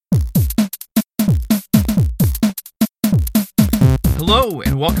Hello,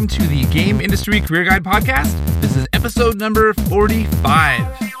 and welcome to the Game Industry Career Guide podcast. This is episode number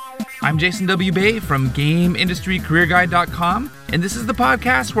 45. I'm Jason W. Bay from GameIndustryCareerGuide.com, and this is the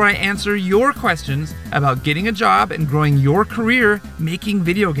podcast where I answer your questions about getting a job and growing your career making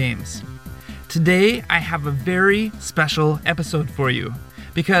video games. Today, I have a very special episode for you,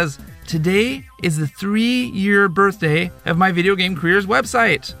 because today is the 3-year birthday of my video game careers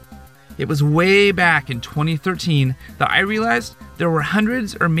website. It was way back in 2013 that I realized there were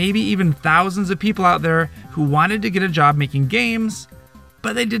hundreds or maybe even thousands of people out there who wanted to get a job making games,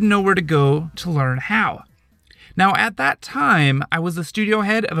 but they didn't know where to go to learn how. Now, at that time, I was the studio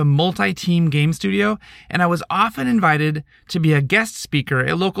head of a multi-team game studio, and I was often invited to be a guest speaker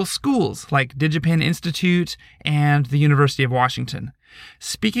at local schools like DigiPen Institute and the University of Washington.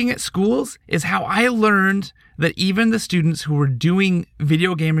 Speaking at schools is how I learned that even the students who were doing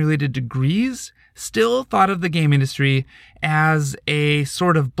video game related degrees still thought of the game industry as a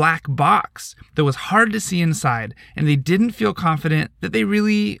sort of black box that was hard to see inside, and they didn't feel confident that they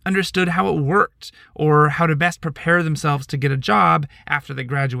really understood how it worked or how to best prepare themselves to get a job after they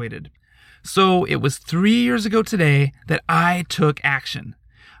graduated. So it was 3 years ago today that I took action.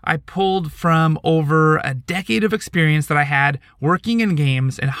 I pulled from over a decade of experience that I had working in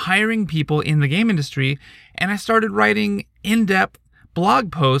games and hiring people in the game industry, and I started writing in-depth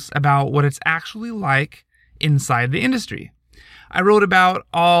blog posts about what it's actually like inside the industry. I wrote about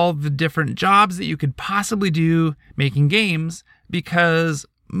all the different jobs that you could possibly do making games because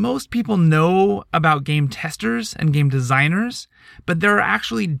most people know about game testers and game designers, but there are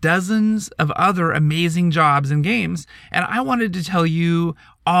actually dozens of other amazing jobs in games, and I wanted to tell you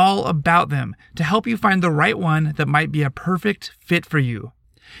all about them to help you find the right one that might be a perfect fit for you.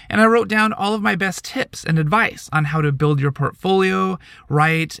 And I wrote down all of my best tips and advice on how to build your portfolio,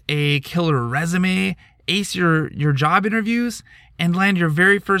 write a killer resume, ace your job interviews, and land your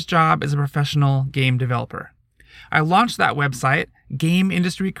very first job as a professional game developer. I launched that website,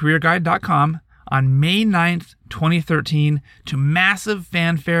 GameIndustryCareerGuide.com, on May 9th, 2013, to massive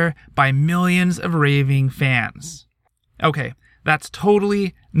fanfare by millions of raving fans. Okay, that's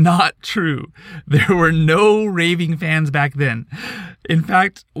totally not true. There were no raving fans back then. In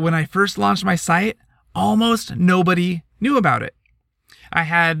fact, when I first launched my site, almost nobody knew about it. I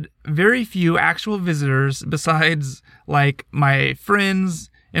had very few actual visitors besides, like, my friends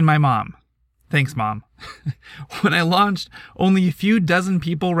and my mom. Thanks, Mom. When I launched, only a few dozen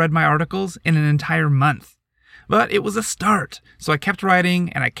people read my articles in an entire month. But it was a start, so I kept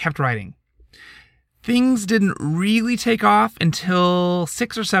writing and I kept writing. Things didn't really take off until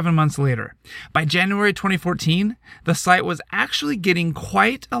 6 or 7 months later. By January 2014, the site was actually getting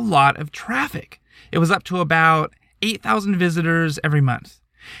quite a lot of traffic. It was up to about 8,000 visitors every month.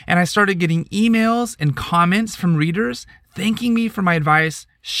 And I started getting emails and comments from readers thanking me for my advice,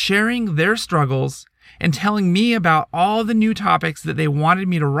 sharing their struggles, and telling me about all the new topics that they wanted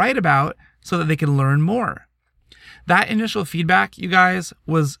me to write about so that they could learn more. That initial feedback, you guys,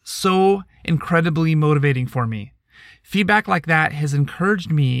 was so incredibly motivating for me. Feedback like that has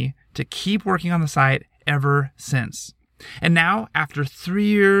encouraged me to keep working on the site ever since. And now, after 3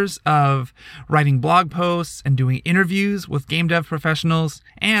 years of writing blog posts and doing interviews with game dev professionals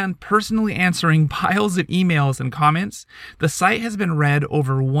and personally answering piles of emails and comments, the site has been read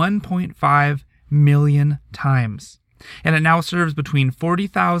over 1.5 million times. And it now serves between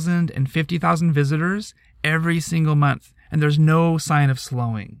 40,000 and 50,000 visitors every single month, and there's no sign of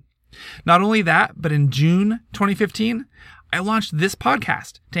slowing. Not only that, but in June 2015, I launched this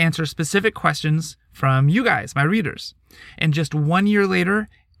podcast to answer specific questions from you guys, my readers. And just 1 year later,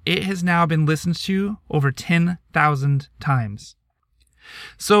 it has now been listened to over 10,000 times.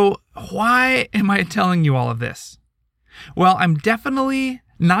 So why am I telling you all of this? Well, I'm definitely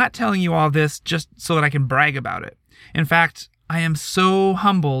not telling you all of this just so that I can brag about it. In fact, I am so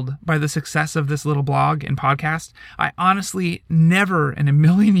humbled by the success of this little blog and podcast. I honestly never in a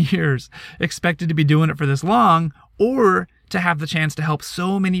million years expected to be doing it for this long or to have the chance to help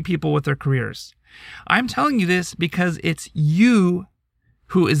so many people with their careers. I'm telling you this because it's you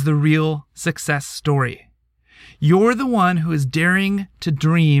who is the real success story. You're the one who is daring to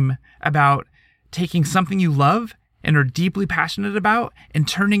dream about taking something you love and are deeply passionate about and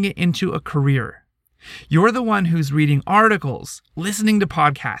turning it into a career. You're the one who's reading articles, listening to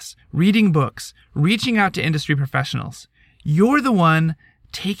podcasts, reading books, reaching out to industry professionals. You're the one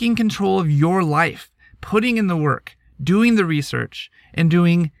taking control of your life, putting in the work, doing the research, and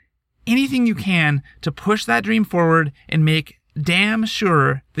doing anything you can to push that dream forward and make damn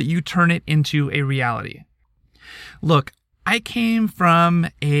sure that you turn it into a reality. Look, I came from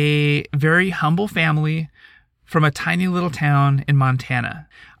a very humble family from a tiny little town in Montana.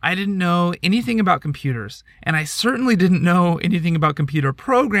 I didn't know anything about computers, and I certainly didn't know anything about computer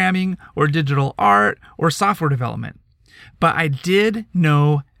programming or digital art or software development. But I did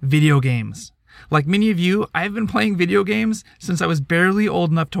know video games. Like many of you, I've been playing video games since I was barely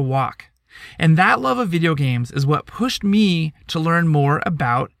old enough to walk. And that love of video games is what pushed me to learn more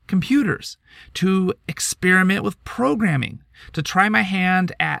about computers, to experiment with programming, to try my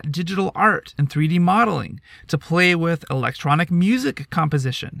hand at digital art and 3D modeling, to play with electronic music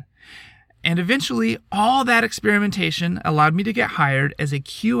composition. And eventually, all that experimentation allowed me to get hired as a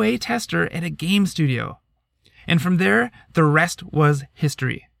QA tester at a game studio. And from there, the rest was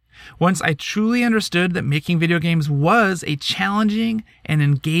history. Once I truly understood that making video games was a challenging and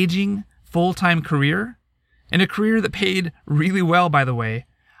engaging full-time career, and a career that paid really well, by the way,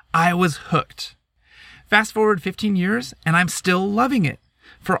 I was hooked. Fast forward 15 years, and I'm still loving it.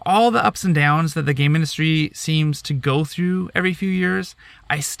 For all the ups and downs that the game industry seems to go through every few years,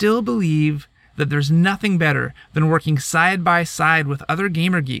 I still believe that there's nothing better than working side by side with other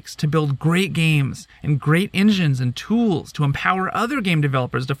gamer geeks to build great games and great engines and tools to empower other game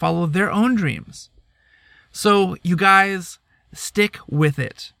developers to follow their own dreams. So, you guys, stick with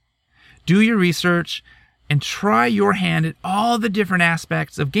it. Do your research and try your hand at all the different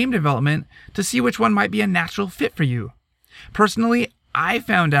aspects of game development to see which one might be a natural fit for you. Personally, I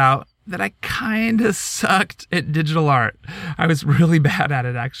found out that I kinda sucked at digital art. I was really bad at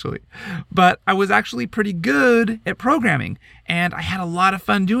it, actually. But I was actually pretty good at programming, and I had a lot of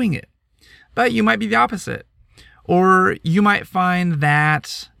fun doing it. But you might be the opposite. Or you might find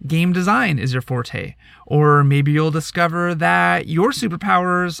that game design is your forte. Or maybe you'll discover that your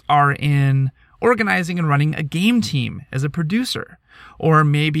superpowers are in organizing and running a game team as a producer. Or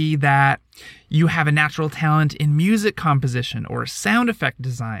maybe that you have a natural talent in music composition or sound effect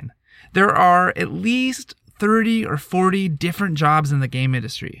design. There are at least 30 or 40 different jobs in the game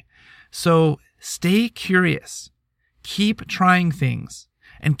industry. So stay curious, keep trying things,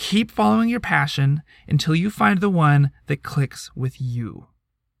 and keep following your passion until you find the one that clicks with you.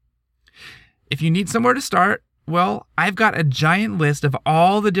 If you need somewhere to start, well, I've got a giant list of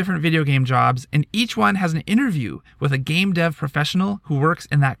all the different video game jobs, and each one has an interview with a game dev professional who works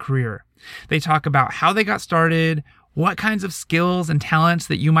in that career. They talk about how they got started, what kinds of skills and talents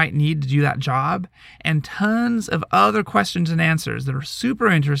that you might need to do that job, and tons of other questions and answers that are super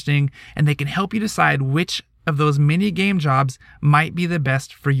interesting, and they can help you decide which of those many game jobs might be the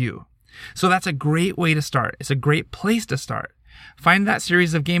best for you. So that's a great way to start. It's a great place to start. Find that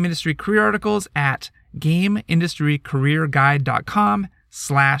series of game industry career articles at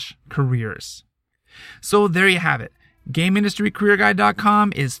GameIndustryCareerGuide.com/careers. So there you have it.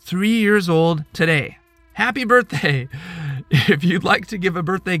 GameIndustryCareerGuide.com is 3 years old today. Happy birthday! If you'd like to give a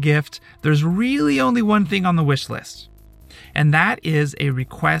birthday gift, there's really only one thing on the wish list. And that is a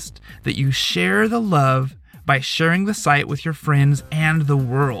request that you share the love by sharing the site with your friends and the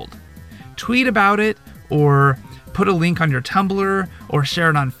world. Tweet about it, or put a link on your Tumblr, or share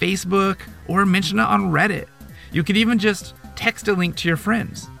it on Facebook, or mention it on Reddit. You could even just text a link to your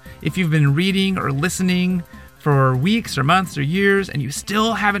friends. If you've been reading or listening for weeks or months or years and you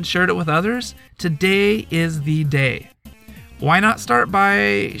still haven't shared it with others, today is the day. Why not start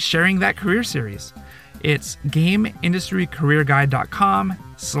by sharing that career series? It's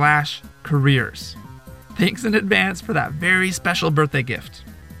GameIndustryCareerGuide.com/careers. Thanks in advance for that very special birthday gift.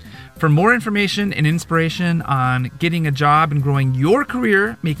 For more information and inspiration on getting a job and growing your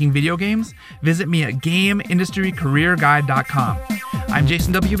career making video games, visit me at GameIndustryCareerGuide.com. I'm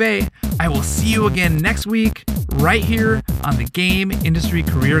Jason W. Bay. I will see you again next week, right here on the Game Industry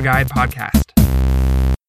Career Guide podcast.